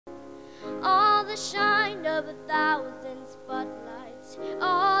the shine of 1,000 spotlights,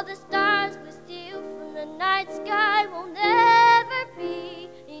 all the stars we steal from the night sky will never be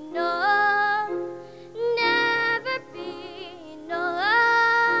enough, never be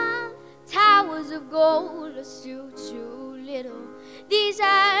enough. Towers of gold are still too little. These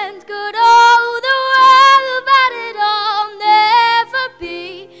hands could hold the world, but it'll never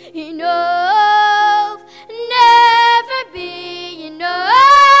be enough, never be enough.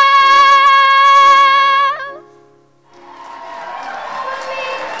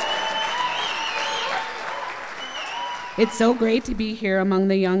 It's so great to be here among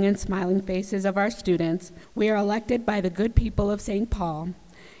the young and smiling faces of our students. We are elected by the good people of St. Paul,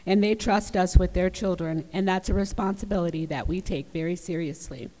 and they trust us with their children, and that's a responsibility that we take very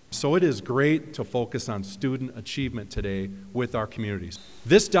seriously. So it is great to focus on student achievement today with our communities.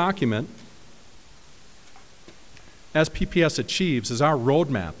 This document, as PPS Achieves, is our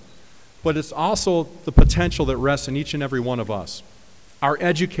roadmap, but it's also the potential that rests in each and every one of us. Our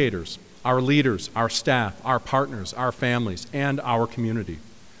educators, our leaders, our staff, our partners, our families, and our community.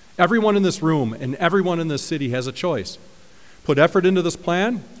 Everyone in this room and everyone in this city has a choice. Put effort into this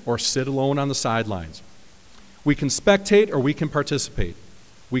plan or sit alone on the sidelines. We can spectate or we can participate.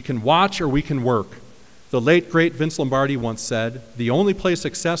 We can watch or we can work. The late, great Vince Lombardi once said, "The only place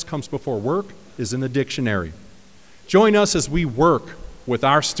success comes before work is in the dictionary." Join us as we work with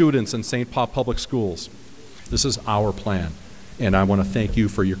our students in St. Paul Public Schools. This is our plan, and I want to thank you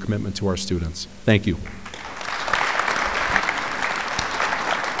for your commitment to our students. Thank you.